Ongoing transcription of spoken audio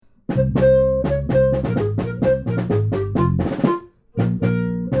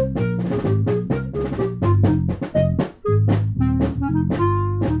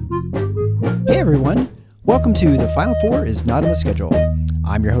everyone. Welcome to The Final Four is Not on the Schedule.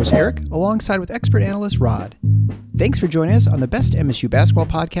 I'm your host, Eric, alongside with expert analyst Rod. Thanks for joining us on the best MSU basketball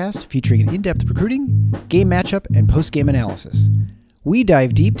podcast featuring an in-depth recruiting, game matchup, and post-game analysis. We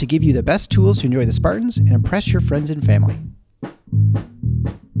dive deep to give you the best tools to enjoy the Spartans and impress your friends and family.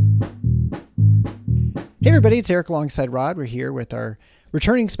 Hey everybody, it's Eric alongside Rod. We're here with our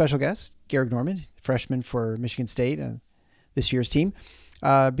returning special guest, Gehrig Norman, freshman for Michigan State, this year's team.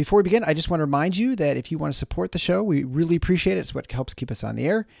 Before we begin, I just want to remind you that if you want to support the show, we really appreciate it. It's what helps keep us on the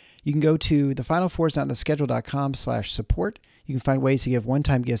air. You can go to thefinalfoursnottheschedule.com/support. You can find ways to give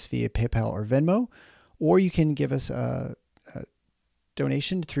one-time gifts via PayPal or Venmo, or you can give us a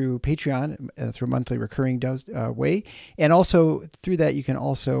donation through Patreon, through a monthly recurring way. And also through that, you can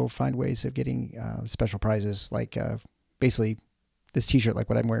also find ways of getting special prizes, like basically this t-shirt, like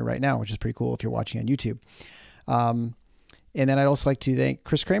what I'm wearing right now, which is pretty cool if you're watching on YouTube. And then I'd also like to thank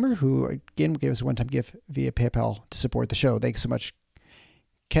Chris Kramer, who again gave us a one-time gift via PayPal to support the show. Thanks so much,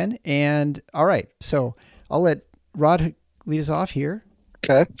 Ken. And all right, so I'll let Rod lead us off here.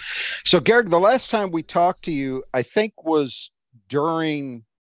 Okay. So Gehrig, the last time we talked to you, I think was during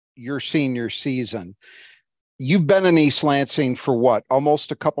your senior season. You've been in East Lansing for what,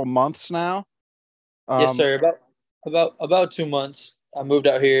 almost a couple months now? Yes, sir. About 2 months. I moved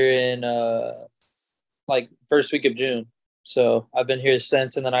out here in first week of June. So I've been here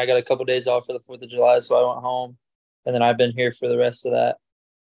since, and then I got a couple days off for the 4th of July, so I went home, and then I've been here for the rest of that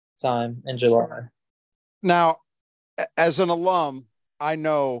time in July. Now, as an alum, I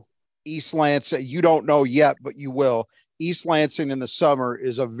know East Lansing, you don't know yet, but you will. East Lansing in the summer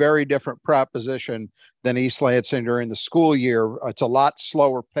is a very different proposition than East Lansing during the school year. It's a lot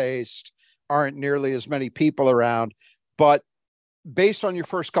slower paced, aren't nearly as many people around. But based on your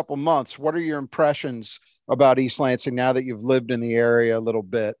first couple months, what are your impressions about East Lansing now that you've lived in the area a little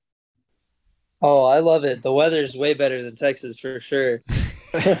bit? Oh, I love it. The weather's way better than Texas for sure.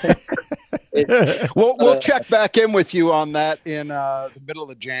 We'll check back in with you on that in the middle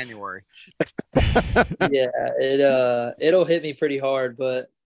of January. Yeah, it'll hit me pretty hard,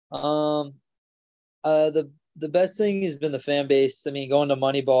 but the best thing has been the fan base. I mean, going to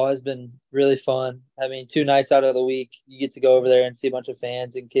Moneyball has been really fun. I mean, 2 nights out of the week, you get to go over there and see a bunch of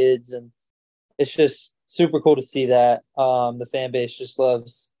fans and kids, and it's just super cool to see that. The fan base just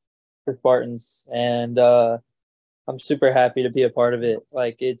loves the Spartans, and I'm super happy to be a part of it.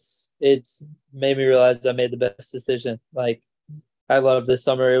 Like, it's made me realize I made the best decision. Like, I love this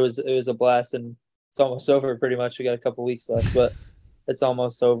summer. It was a blast, and it's almost over pretty much. We got a couple weeks left, but it's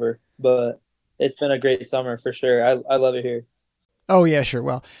almost over. But it's been a great summer for sure. I love it here. Oh yeah, sure.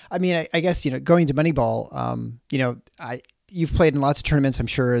 Well, I mean, I guess, going to Moneyball, you've played in lots of tournaments, I'm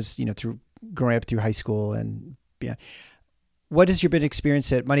sure, as, through growing up through high school and yeah. What has your been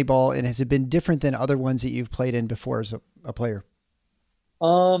experience at Moneyball, and has it been different than other ones that you've played in before as a player?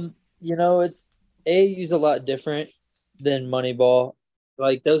 It's AAU's a lot different than Moneyball.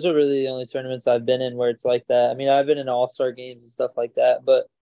 Like, those are really the only tournaments I've been in where it's like that. I mean, I've been in all-star games and stuff like that, but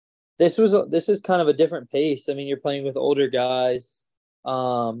this is kind of a different pace. I mean, you're playing with older guys,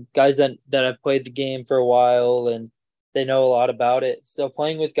 guys that have played the game for a while and they know a lot about it. So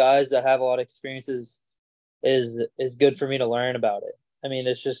playing with guys that have a lot of experiences is good for me to learn about it. I mean,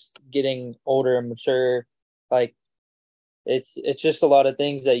 it's just getting older and mature. Like, it's just a lot of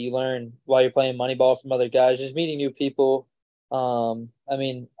things that you learn while you're playing Moneyball from other guys, just meeting new people. I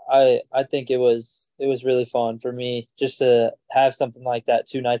mean, I think it was really fun for me just to have something like that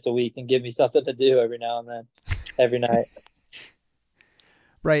 2 nights a week and give me something to do every now and then, every night.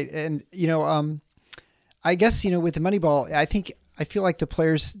 Right. And, I guess, with the Moneyball, I feel like the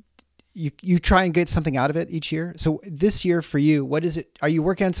players, you try and get something out of it each year. So this year for you, what is it? Are you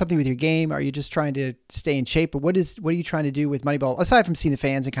working on something with your game? Are you just trying to stay in shape? But what are you trying to do with Moneyball, aside from seeing the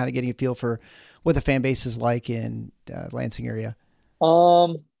fans and kind of getting a feel for what the fan base is like in the Lansing area?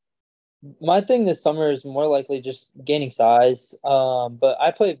 My thing this summer is more likely just gaining size. But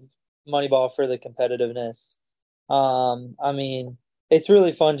I play Moneyball for the competitiveness. I mean, it's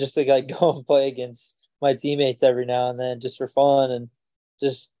really fun just to go and play against my teammates every now and then, just for fun, and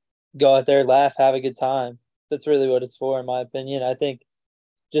just go out there, laugh, have a good time. That's really what it's for, in my opinion. I think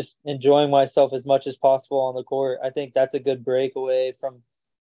just enjoying myself as much as possible on the court. I think that's a good break away from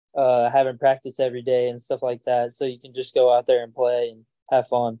having practice every day and stuff like that. So you can just go out there and play and have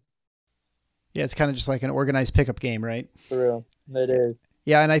fun. Yeah, it's kind of just like an organized pickup game, right? For real, it is.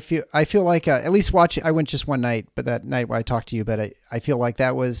 Yeah, and I feel like at least watching. I went just one night, but that night where I talked to you, but I feel like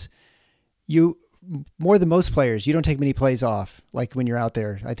that was you more than most players. You don't take many plays off, like when you're out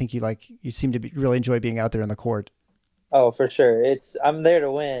there. I think you seem to really enjoy being out there on the court. Oh, for sure. I'm there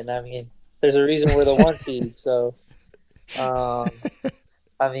to win. I mean, There's a reason we're the 1 seed. So, I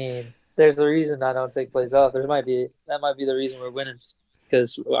mean, there's a reason I don't take plays off. That might be the reason we're winning,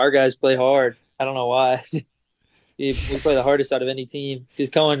 because our guys play hard. I don't know why. We play the hardest out of any team.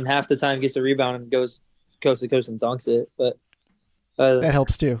 Because Cohen half the time gets a rebound and goes coast to coast and dunks it. But that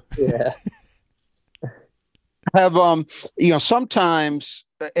helps too. Yeah. Have sometimes,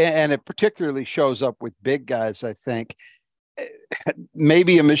 and it particularly shows up with big guys, I think,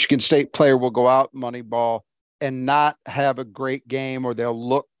 maybe a Michigan State player will go out Moneyball and not have a great game, or they'll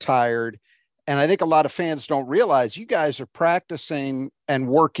look tired. And I think a lot of fans don't realize you guys are practicing and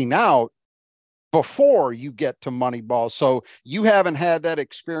working out before you get to Moneyball. So you haven't had that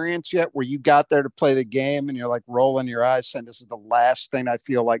experience yet where you got there to play the game and you're like rolling your eyes saying, this is the last thing I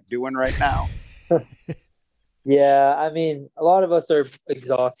feel like doing right now. Yeah, I mean, a lot of us are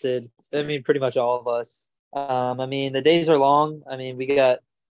exhausted. I mean, pretty much all of us. I mean, the days are long. I mean, we got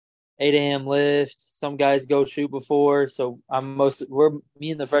 8 a.m. lift. Some guys go shoot before. So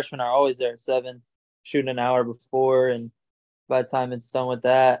me and the freshmen are always there at 7, shooting an hour before. And by the time it's done with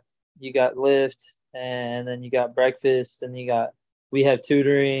that, you got lift, and then you got breakfast, and we have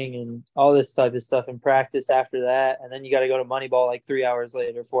tutoring and all this type of stuff in practice after that. And then you got to go to Moneyball like 3 hours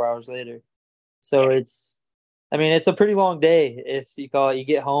later, 4 hours later. So it's a pretty long day if you call it. You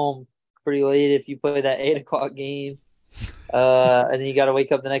get home pretty late if you play that 8 o'clock game. And then you got to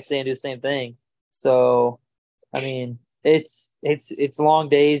wake up the next day and do the same thing. So, I mean, it's long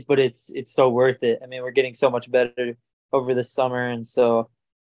days, but it's so worth it. I mean, we're getting so much better over the summer. And so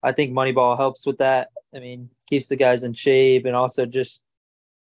I think Moneyball helps with that. I mean, keeps the guys in shape, and also just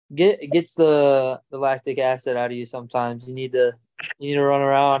gets the lactic acid out of you sometimes. You need to run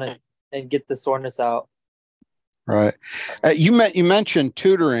around and get the soreness out. Right. You mentioned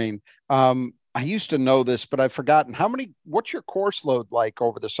tutoring. I used to know this, but I've forgotten. What's your course load like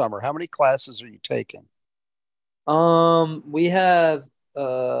over the summer? How many classes are you taking? We have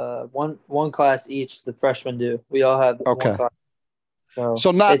one class each. The freshmen do. We all have one class.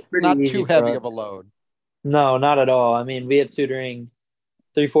 So not too heavy of a load. No, not at all. I mean, we have tutoring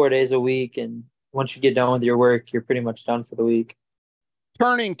 3-4 days a week, and once you get done with your work, you're pretty much done for the week.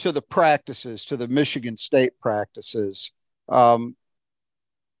 Turning to the practices, to the Michigan State practices, I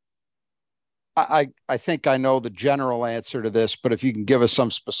think I know the general answer to this, but if you can give us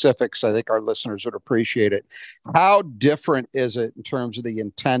some specifics, I think our listeners would appreciate it. How different is it in terms of the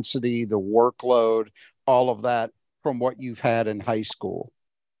intensity, the workload, all of that from what you've had in high school?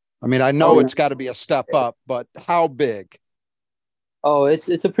 I mean, I know it's got to be a step up, but how big? Oh,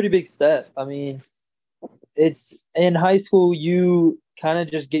 it's a pretty big step. I mean, it's in high school, you kind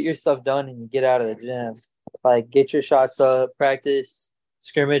of just get your stuff done and you get out of the gym. Like, get your shots up, practice,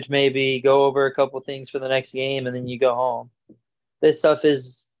 scrimmage, maybe go over a couple things for the next game, and then you go home. This stuff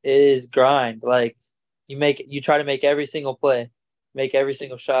is grind. Like, you try to make every single play, make every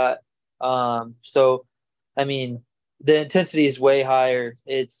single shot. So, I mean, the intensity is way higher.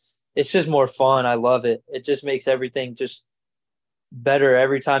 It's just more fun. I love it. It just makes everything just better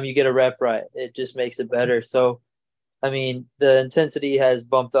every time you get a rep right. It just makes it better. So, I mean, the intensity has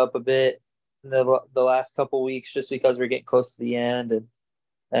bumped up a bit in the last couple weeks, just because we're getting close to the end,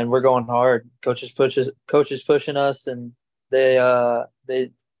 and we're going hard. Coaches pushing us, and they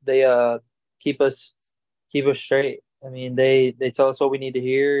keep us straight. I mean, they tell us what we need to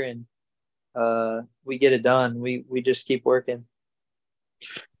hear, and we get it done. We just keep working.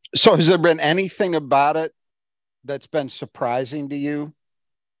 So has there been anything about it that's been surprising to you?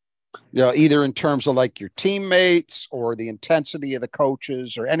 You know, either in terms of like your teammates or the intensity of the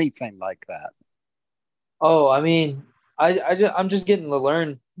coaches or anything like that? Oh, I mean, I'm just getting to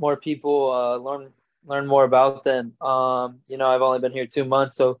learn more people, learn more about them. I've only been here 2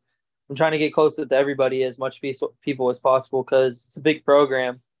 months, so I'm trying to get close with everybody, as much people as possible, because it's a big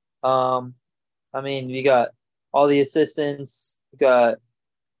program. I mean, you got all the assistants, you got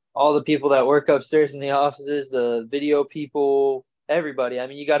all the people that work upstairs in the offices, the video people, everybody. I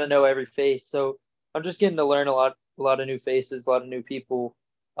mean, you got to know every face. So I'm just getting to learn a lot of new faces, a lot of new people.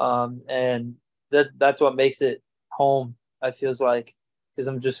 And that's what makes it home, I feels like, because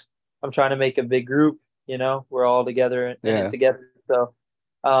I'm trying to make a big group, we're all together and together. So,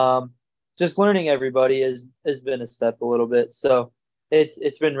 just learning everybody has been a step a little bit. So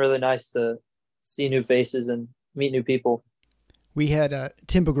it's been really nice to see new faces and meet new people. We had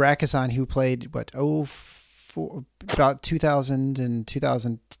Tim Bograkis on, who played about 2000 and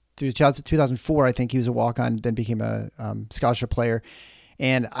 2004. I think he was a walk-on, then became a scholarship player.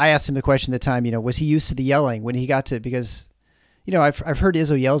 And I asked him the question at the time, was he used to the yelling when he got to, because, I've heard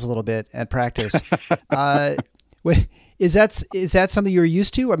Izzo yells a little bit at practice. Is that something you're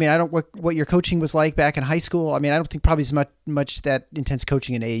used to? I mean, I don't what your coaching was like back in high school. I mean, I don't think probably as much that intense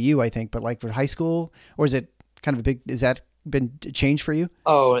coaching in AAU. I think, but like for high school, or is it kind of a big? Is that been a change for you?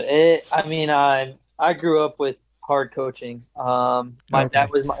 Oh, I mean, I grew up with hard coaching. My dad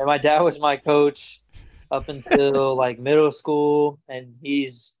Okay. was my coach up until like middle school, and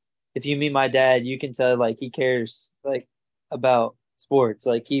if you meet my dad, you can tell like he cares like about sports,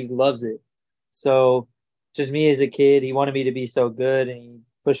 like he loves it. So just me as a kid, he wanted me to be so good, and he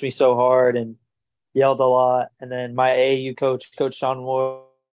pushed me so hard and yelled a lot. And then my AAU coach, Coach Sean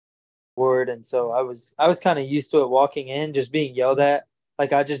Ward, and so I was kind of used to it walking in, just being yelled at.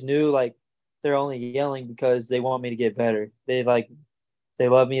 Like I just knew like they're only yelling because they want me to get better. They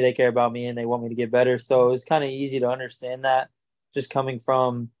love me, they care about me, and they want me to get better. So it was kind of easy to understand that, just coming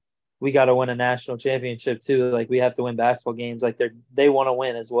from we got to win a national championship too. Like we have to win basketball games. Like they want to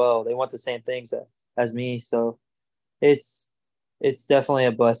win as well. They want the same things as me. So it's it's definitely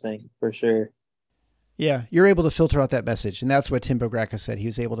a blessing for sure. Yeah, you're able to filter out that message, and that's what Tim Bograca said. He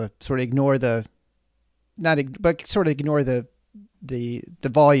was able to sort of ignore but sort of ignore the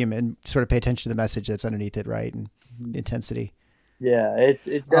volume and sort of pay attention to the message that's underneath it, right? And the intensity. Yeah, it's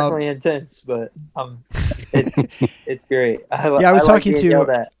definitely intense, but it's it's great. Yeah, I was I like talking being to yelled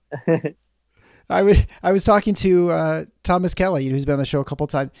at. I was talking to Thomas Kelly, who's been on the show a couple of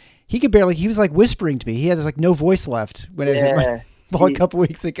times. He was like whispering to me. He had like no voice left when I was at my ball a couple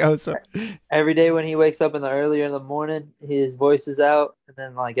weeks ago. So Every day when he wakes up earlier in the morning, his voice is out, and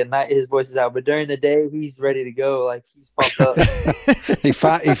then like at night his voice is out. But during the day, he's ready to go. Like he's pumped up. He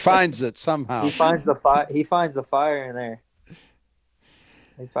finds it somehow. He finds the fire. He finds the fire in there.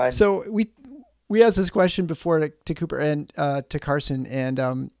 So we asked this question before to Cooper and to Carson,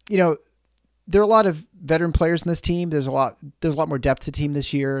 and there are a lot of veteran players in this team. There's a lot more depth to the team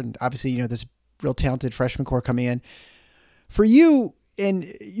this year, and obviously there's a real talented freshman core coming in. For you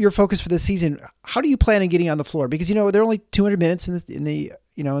and your focus for this season, how do you plan on getting on the floor? Because there are only 200 minutes in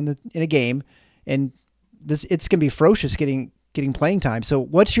a game, and it's going to be ferocious getting playing time. So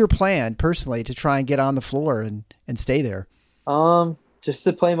what's your plan personally to try and get on the floor and stay there? Just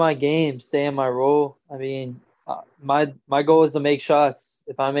to play my game, stay in my role. I mean, my goal is to make shots.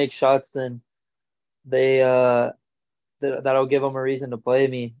 If I make shots, then that'll give them a reason to play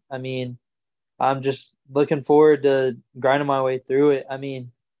me. I mean, I'm just looking forward to grinding my way through it. I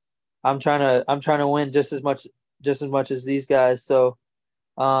mean, I'm trying to win just as much as these guys. So,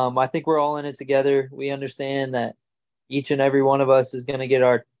 I think we're all in it together. We understand that each and every one of us is going to get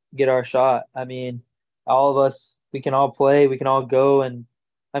our shot. I mean, all of us, we can all play, we can all go. And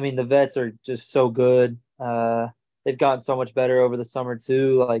I mean, the vets are just so good. They've gotten so much better over the summer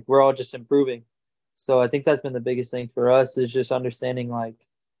too. Like we're all just improving. So I think that's been the biggest thing for us is just understanding like,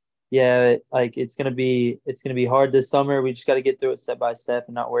 yeah, like it's going to be hard this summer. We just got to get through it step by step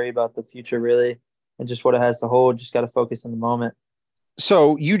and not worry about the future really. And just what it has to hold, just got to focus in the moment.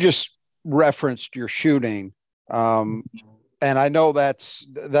 So you just referenced your shooting. And I know that's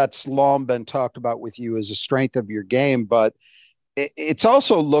long been talked about with you as a strength of your game, but it's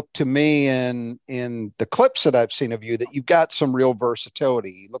also looked to me in the clips that I've seen of you that you've got some real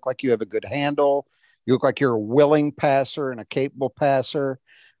versatility. You look like you have a good handle. You look like you're a willing passer and a capable passer.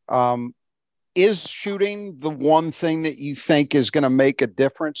 Is shooting the one thing that you think is going to make a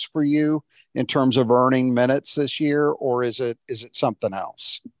difference for you in terms of earning minutes this year, or is it something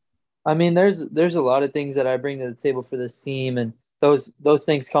else? I mean, there's a lot of things that I bring to the table for this team, and those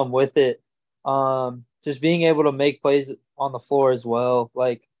things come with it. Just being able to make plays on the floor as well.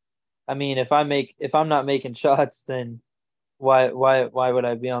 Like, I mean, if I'm not making shots, then why would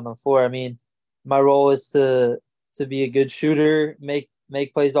I be on the floor? I mean, my role is to be a good shooter, make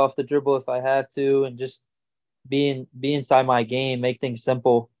plays off the dribble if I have to, and just be inside my game, make things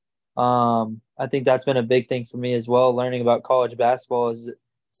simple. I think that's been a big thing for me as well. Learning about college basketball is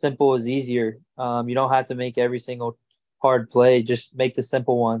simple is easier. You don't have to make every single hard play. Just make the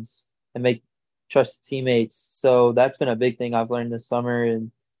simple ones and trust teammates. So that's been a big thing I've learned this summer,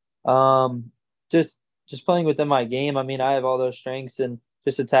 and just playing within my game. I mean, I have all those strengths, and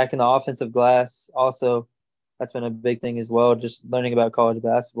just attacking the offensive glass. Also, that's been a big thing as well. Just learning about college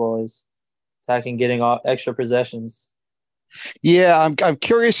basketball is attacking, getting extra possessions. Yeah, I'm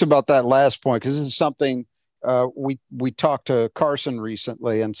curious about that last point because this is something we talked to Carson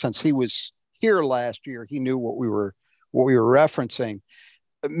recently, and since he was here last year, he knew what we were referencing.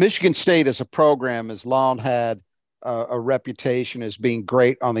 Michigan State as a program has long had a reputation as being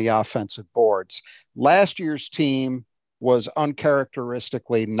great on the offensive boards. Last year's team was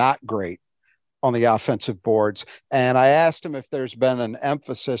uncharacteristically not great on the offensive boards. And I asked him if there's been an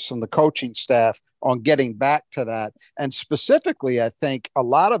emphasis from the coaching staff on getting back to that. And specifically, I think a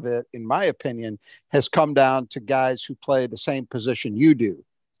lot of it, in my opinion, has come down to guys who play the same position you do,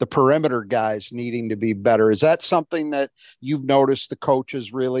 the perimeter guys needing to be better. Is that something that you've noticed the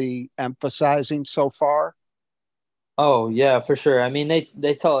coaches really emphasizing so far? Oh yeah, for sure. I mean,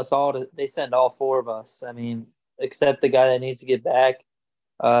 they tell us all to they send all four of us. I mean, except the guy that needs to get back.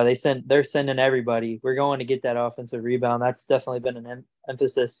 They're sending everybody. We're going to get that offensive rebound. That's definitely been an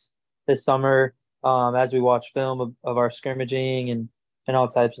emphasis this summer, as we watch film of our scrimmaging and all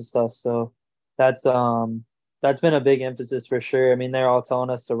types of stuff. So that's been a big emphasis for sure. I mean, they're all telling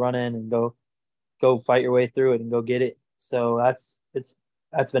us to run in and go fight your way through it and go get it. So that's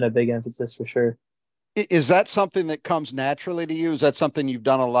been a big emphasis for sure. Is that something that comes naturally to you? Is that something you've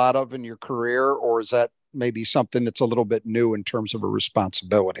done a lot of in your career, or is that maybe something that's a little bit new in terms of a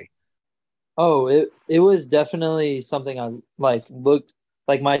responsibility? Oh, it was definitely something I like looked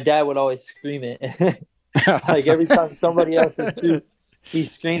like my dad would always scream it. Like every time somebody else would shoot, he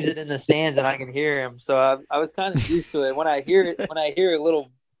screams it in the stands and I can hear him. So I was kind of used to it. When I hear a little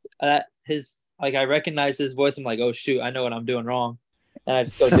his like I recognize his voice, I'm like, oh shoot, I know what I'm doing wrong, and I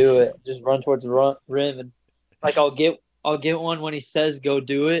just go do it. Just run towards the rim, and like I'll get one when he says go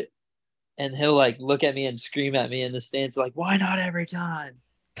do it, and he'll like look at me and scream at me in the stands like, why not every time?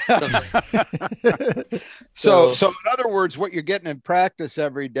 So in other words, what you're getting in practice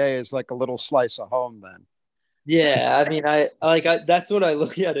every day is like a little slice of home then. Yeah, I mean, that's what I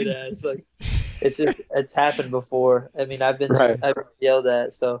look at it as. Like, it's happened before. I mean, Right. I've been yelled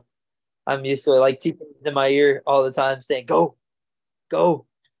at, so I'm used to it. Like teaching in my ear all the time, saying "Go, go,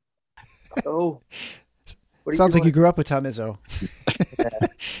 go." What are Sounds like doing? you grew up with Tom Izzo. Yeah.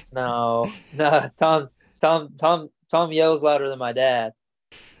 No, no. Tom yells louder than my dad,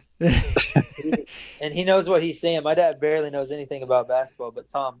 and he knows what he's saying. My dad barely knows anything about basketball,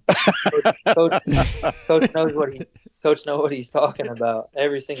 but coach, coach knows coach knows what he's talking about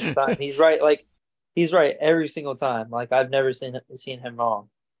every single time. He's right. Like he's right every single time. Like I've never seen him wrong.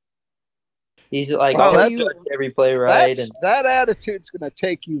 He's like Well, always does every play right, and that attitude's going to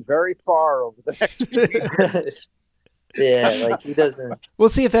take you very far over the next few years. yeah, like he doesn't. We'll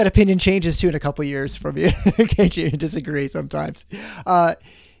see if that opinion changes too in a couple of years from you. In case you disagree sometimes.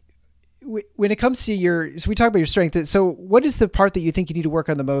 When it comes to so we talk about your strength. So what is the part that you think you need to work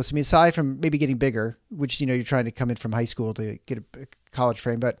on the most? I mean, aside from maybe getting bigger, which, you're trying to come in from high school to get a college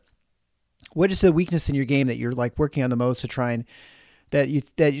frame, but what is the weakness in your game that you're like working on the most to try and that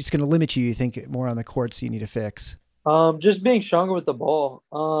it's going to limit you think more on the courts you need to fix? Just being stronger with the ball.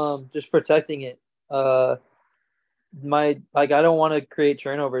 Just protecting it. I don't want to create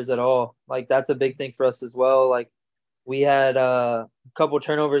turnovers at all. Like that's a big thing for us as well. Like we had a couple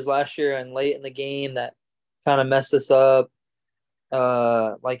turnovers last year and late in the game that kind of messed us up,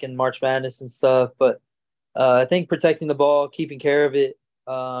 like in March Madness and stuff. But I think protecting the ball, keeping care of it,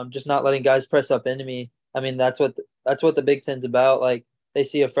 just not letting guys press up into me. I mean, that's what the Big Ten's about. Like they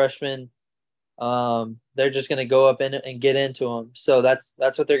see a freshman, they're just going to go up in it and get into them. So that's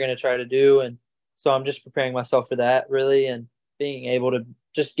what they're going to try to do. And so I'm just preparing myself for that really, and being able to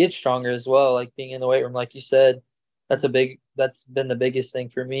just get stronger as well. Like being in the weight room, like you said, that's been the biggest thing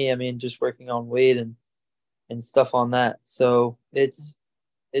for me. I mean, just working on weight and stuff on that. So this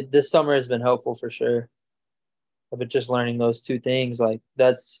summer has been helpful for sure. But just learning those two things, like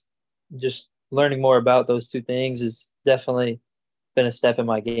that's just learning more about those two things is definitely been a step in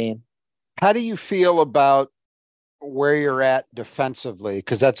my game. How do you feel about where you're at defensively?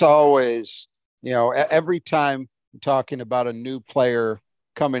 Because that's always, every time I'm talking about a new player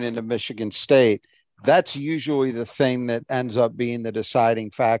coming into Michigan State, that's usually the thing that ends up being the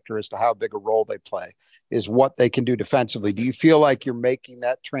deciding factor as to how big a role they play, is what they can do defensively. Do you feel like you're making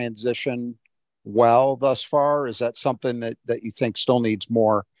that transition well thus far? Is that something that you think still needs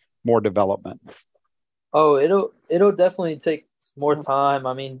more development? Oh, it'll definitely take more time.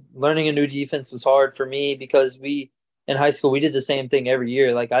 I mean, learning a new defense was hard for me because in high school we did the same thing every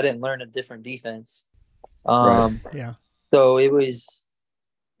year. Like I didn't learn a different defense. Right. Yeah. So it was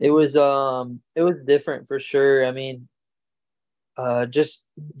different for sure. I mean, just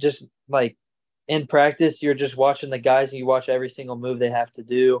like in practice, you're just watching the guys and you watch every single move they have to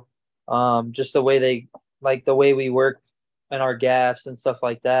do. Just the way the way we work and our gaps and stuff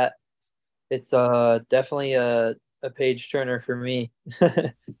like that. It's definitely a page turner for me.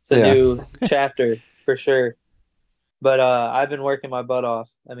 It's a new chapter for sure. But I've been working my butt off.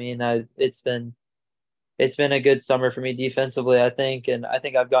 I mean, it's been a good summer for me defensively, I think, and I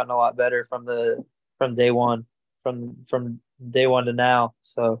think I've gotten a lot better from day one to now.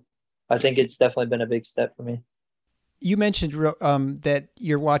 So I think it's definitely been a big step for me. You mentioned that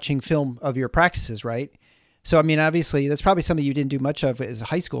you're watching film of your practices, right? So, I mean, obviously, that's probably something you didn't do much of as a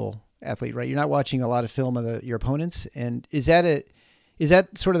high school athlete, right? You're not watching a lot of film of your opponents. And is that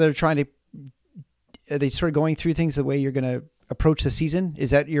sort of they're trying to, are they sort of going through things the way you're going to approach the season?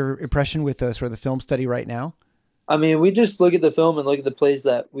 Is that your impression with the sort of the film study right now? I mean, we just look at the film and look at the plays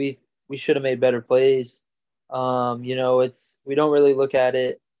that we should have made better plays. You know, we don't really look at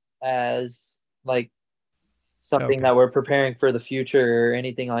it as like something that we're preparing for the future or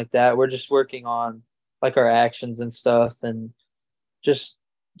anything like that. We're just working on like our actions and stuff, and just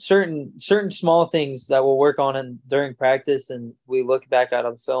certain small things that we'll work on during practice, and we look back at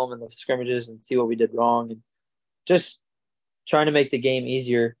on film and the scrimmages and see what we did wrong, and just trying to make the game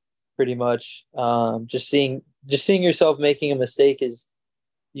easier pretty much. Just seeing yourself making a mistake is,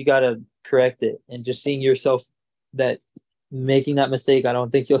 you got to correct it, and just seeing yourself that making that mistake, I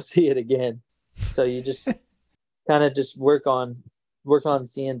don't think you'll see it again. So you just kind of just work on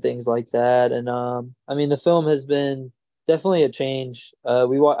seeing things like that. And I mean, the film has been definitely a change. I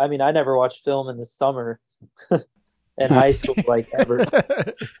mean, I never watched film in the summer in high school, like ever.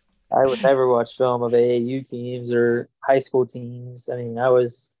 I would never watch film of AAU teams or high school teams. I mean, I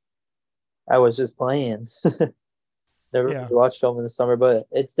was just playing. Never really watched film in the summer, but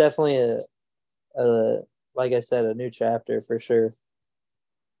it's definitely a like I said, a new chapter for sure.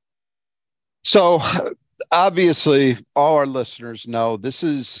 So obviously all our listeners know this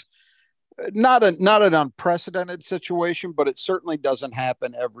is not an unprecedented situation, but it certainly doesn't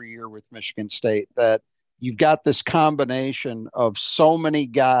happen every year with Michigan State, that you've got this combination of so many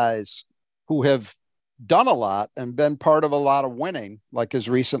guys who have done a lot and been part of a lot of winning, like as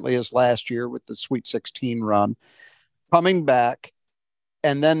recently as last year with the Sweet 16 run, coming back.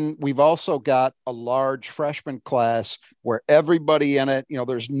 And then we've also got a large freshman class where everybody in it, you know,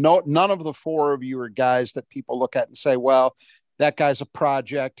 there's none of the four of you are guys that people look at and say, well, that guy's a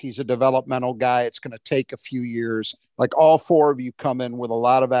project. He's a developmental guy. It's going to take a few years. Like, all four of you come in with a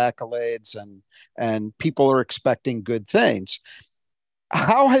lot of accolades, and people are expecting good things.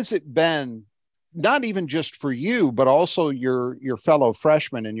 How has it been, not even just for you, but also your fellow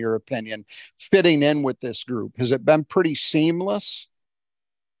freshmen, in your opinion, fitting in with this group? Has it been pretty seamless?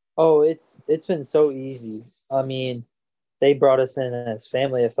 Oh, it's been so easy. I mean, they brought us in as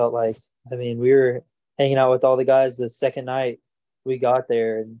family, it felt like. I mean, we were hanging out with all the guys the second night we got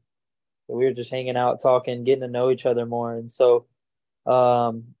there, and we were just hanging out, talking, getting to know each other more. And so,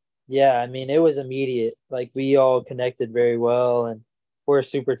 yeah, I mean, it was immediate. Like, we all connected very well, and we're a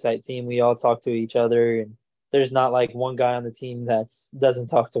super tight team. We all talk to each other, and there's not like one guy on the team that doesn't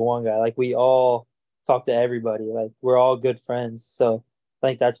talk to one guy. Like, we all talk to everybody. Like, we're all good friends. So I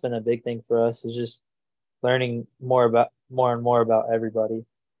think that's been a big thing for us, is just learning more and more about everybody.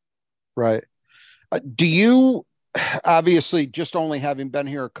 Right. Do you, obviously, just only having been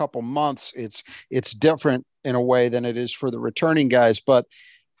here a couple months, it's different in a way than it is for the returning guys, but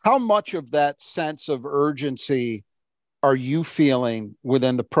how much of that sense of urgency are you feeling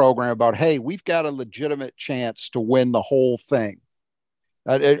within the program about, hey, we've got a legitimate chance to win the whole thing?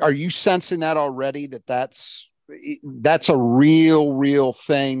 Are you sensing that already, that's a real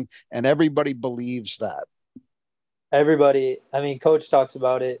thing, and everybody believes that? Everybody, I mean, coach talks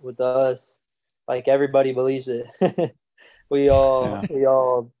about it with us. Like, everybody believes it. we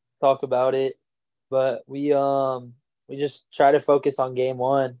all talk about it, but we just try to focus on game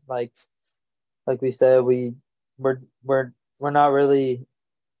one. Like we said, we're not really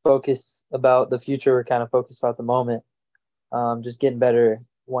focused about the future. We're kind of focused about the moment. Just getting better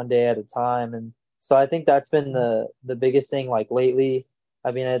one day at a time. And so I think that's been the biggest thing, like, lately.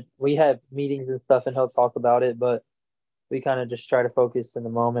 I mean, we have meetings and stuff, and he'll talk about it, but we kind of just try to focus in the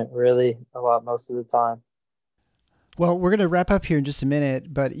moment, really, a lot, most of the time. Well, we're going to wrap up here in just a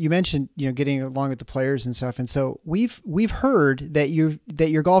minute, but you mentioned, getting along with the players and stuff. And so we've heard that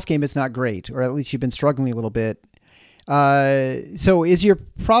your golf game is not great, or at least you've been struggling a little bit. So is your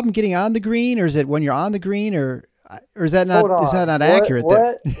problem getting on the green, or is it when you're on the green, or is that not, accurate?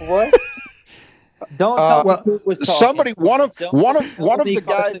 What? Don't tell me Coop was talking. Somebody, one of the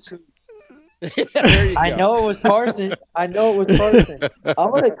guys. I know it was Carson. I'm going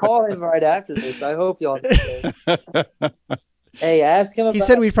to call him right after this. I hope y'all know. Hey, ask him about. He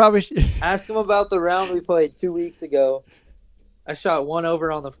said we probably should. Ask him about the round we played 2 weeks ago. I shot one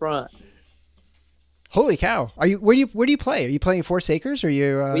over on the front. Holy cow! Where do you play? Are you playing Force Acres, or are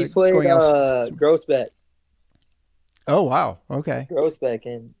you we played going else? Grossbeck. Oh wow! Okay. Grossbeck,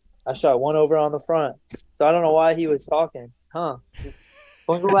 and I shot one over on the front. So I don't know why he was talking, huh?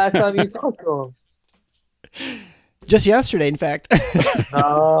 When's the last time you talked to him? Just yesterday, in fact.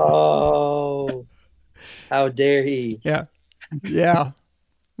 Oh, how dare he? Yeah. Yeah.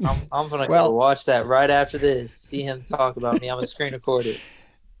 I'm gonna Well, go watch that right after this. See him talk about me. I'm gonna screen record it.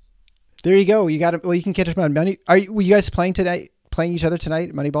 there you go. You got it. Well, you can catch him on Money. Were you guys playing tonight? Playing each other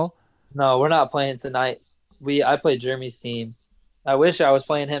tonight, Moneyball? No, we're not playing tonight. I play Jeremy's team. I wish I was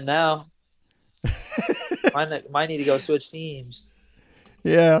playing him now. Might need to go switch teams.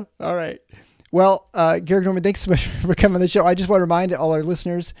 Yeah. All right. Well, Gehrig Norman, thanks so much for coming on the show. I just want to remind all our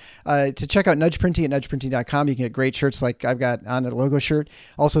listeners to check out Nudge Printing at nudgeprinting.com. You can get great shirts like I've got on a logo shirt.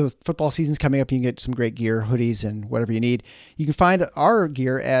 Also, football season's coming up. You can get some great gear, hoodies, and whatever you need. You can find our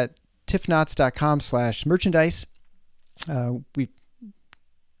gear at tiffknots.com/merchandise.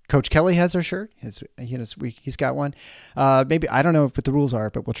 Coach Kelly has our shirt. He's got one. Maybe, I don't know what the rules are,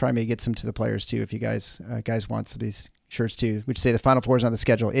 but we'll try maybe get some to the players too if you guys want some of these shirts too, which say the Final Four is on the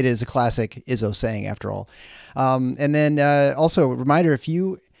schedule. It is a classic Izzo saying after all. And then also a reminder, if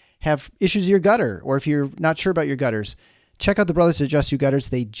you have issues with your gutter or if you're not sure about your gutters, check out the Brothers That Just Do Gutters.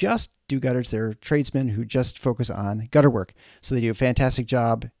 They just do gutters. They're tradesmen who just focus on gutter work. So they do a fantastic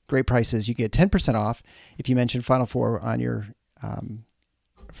job, great prices. You get 10% off if you mention Final Four on your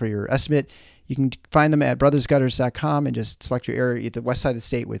for your estimate. You can find them at brothersgutters.com and just select your area, either the west side of the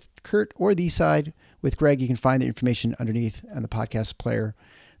state with Kurt or the east side with Greg. You can find the information underneath on the podcast player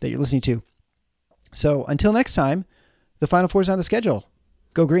that you're listening to. So until next time, the Final Four is on the schedule.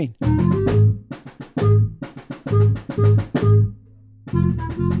 Go green.